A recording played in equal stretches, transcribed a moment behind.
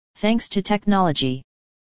Thanks to technology.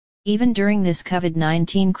 Even during this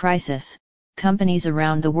COVID-19 crisis, companies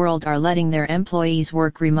around the world are letting their employees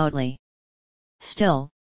work remotely. Still,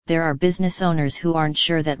 there are business owners who aren't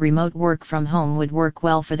sure that remote work from home would work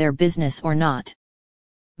well for their business or not.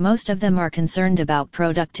 Most of them are concerned about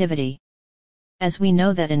productivity. As we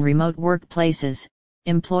know that in remote workplaces,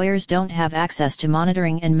 employers don't have access to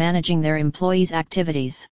monitoring and managing their employees'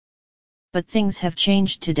 activities. But things have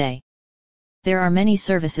changed today. There are many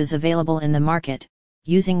services available in the market,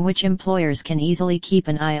 using which employers can easily keep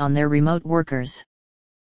an eye on their remote workers,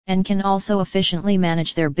 and can also efficiently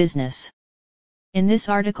manage their business. In this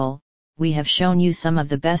article, we have shown you some of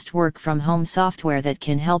the best work-from-home software that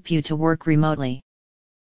can help you to work remotely.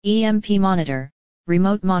 EMP Monitor,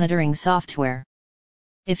 Remote Monitoring Software.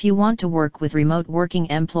 If you want to work with remote working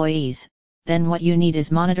employees, then what you need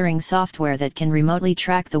is monitoring software that can remotely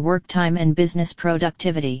track the work time and business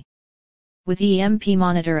productivity. With EMP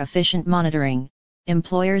Monitor Efficient Monitoring,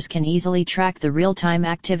 employers can easily track the real-time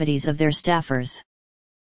activities of their staffers.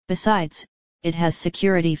 Besides, it has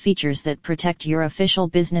security features that protect your official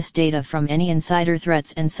business data from any insider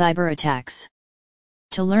threats and cyber attacks.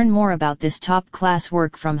 To learn more about this top-class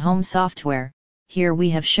work-from-home software, here we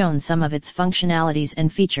have shown some of its functionalities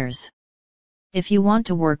and features. If you want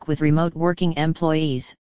to work with remote working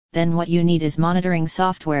employees, then what you need is monitoring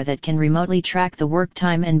software that can remotely track the work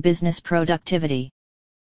time and business productivity.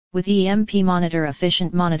 With EMP Monitor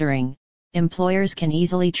Efficient Monitoring, employers can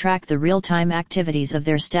easily track the real-time activities of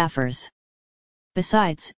their staffers.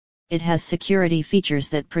 Besides, it has security features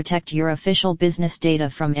that protect your official business data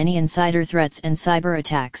from any insider threats and cyber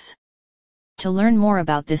attacks. To learn more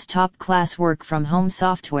about this top-class work-from-home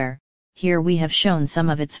software, here we have shown some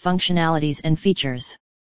of its functionalities and features.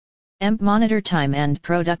 EMP Monitor Time and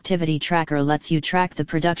Productivity Tracker lets you track the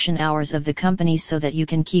production hours of the company so that you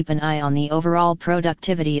can keep an eye on the overall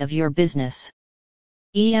productivity of your business.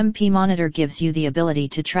 EMP Monitor gives you the ability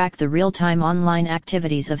to track the real-time online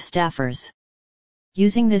activities of staffers.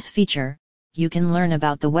 Using this feature, you can learn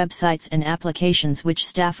about the websites and applications which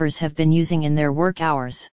staffers have been using in their work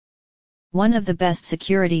hours. One of the best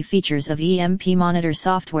security features of EMP Monitor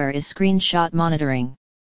software is screenshot monitoring.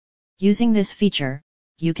 Using this feature,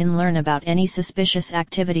 you can learn about any suspicious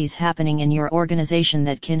activities happening in your organization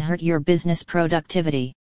that can hurt your business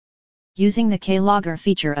productivity. Using the Keylogger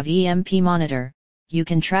feature of EMP Monitor, you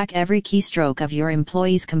can track every keystroke of your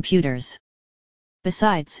employees' computers.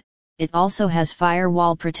 Besides, it also has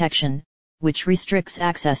firewall protection, which restricts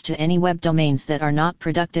access to any web domains that are not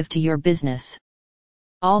productive to your business.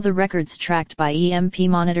 All the records tracked by EMP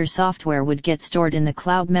Monitor software would get stored in the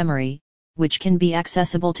cloud memory, which can be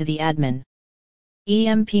accessible to the admin.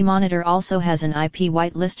 EMP Monitor also has an IP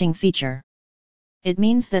whitelisting feature. It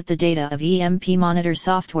means that the data of EMP Monitor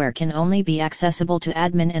software can only be accessible to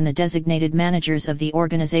admin and the designated managers of the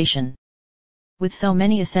organization. With so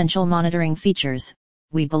many essential monitoring features,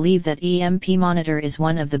 we believe that EMP Monitor is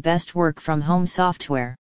one of the best work-from-home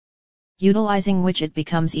software, utilizing which it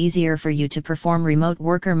becomes easier for you to perform remote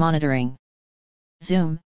worker monitoring.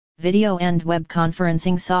 Zoom, video and web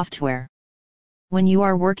conferencing software. When you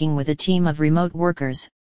are working with a team of remote workers,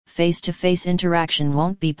 face-to-face interaction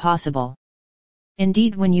won't be possible.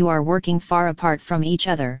 Indeed, when you are working far apart from each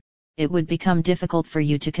other, it would become difficult for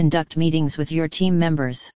you to conduct meetings with your team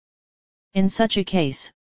members. In such a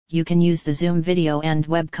case, you can use the Zoom video and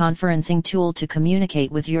web conferencing tool to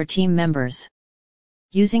communicate with your team members.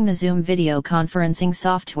 Using the Zoom video conferencing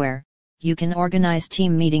software, you can organize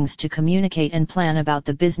team meetings to communicate and plan about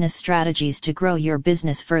the business strategies to grow your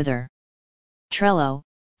business further. Trello,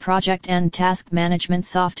 project and task management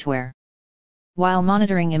software. While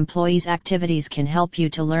monitoring employees' activities can help you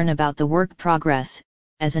to learn about the work progress,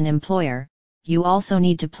 as an employer, you also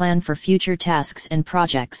need to plan for future tasks and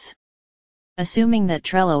projects. Assuming that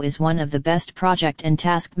Trello is one of the best project and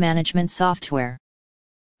task management software,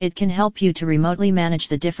 it can help you to remotely manage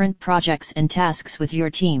the different projects and tasks with your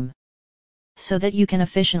team, so that you can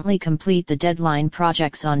efficiently complete the deadline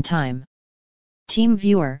projects on time.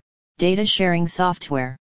 TeamViewer, data sharing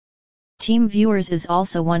software. TeamViewers is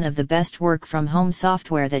also one of the best work-from-home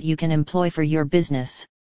software that you can employ for your business.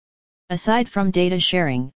 Aside from data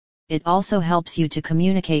sharing, it also helps you to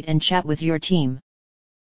communicate and chat with your team.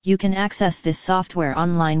 You can access this software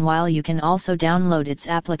online, while you can also download its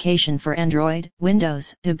application for Android,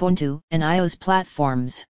 Windows, Ubuntu, and iOS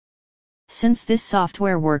platforms. Since this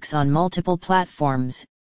software works on multiple platforms,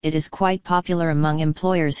 it is quite popular among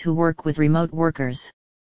employers who work with remote workers.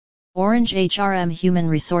 Orange HRM Human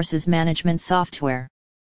Resources Management Software.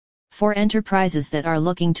 For enterprises that are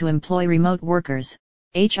looking to employ remote workers,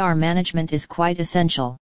 HR management is quite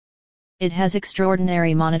essential. It has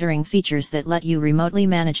extraordinary monitoring features that let you remotely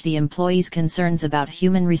manage the employees' concerns about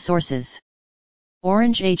human resources.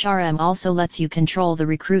 Orange HRM also lets you control the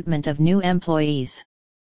recruitment of new employees.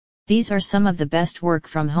 These are some of the best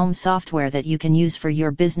work-from-home software that you can use for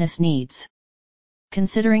your business needs.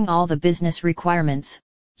 Considering all the business requirements,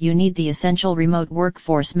 you need the essential remote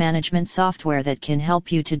workforce management software that can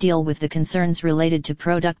help you to deal with the concerns related to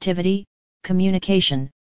productivity,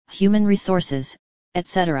 communication, human resources,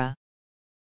 etc.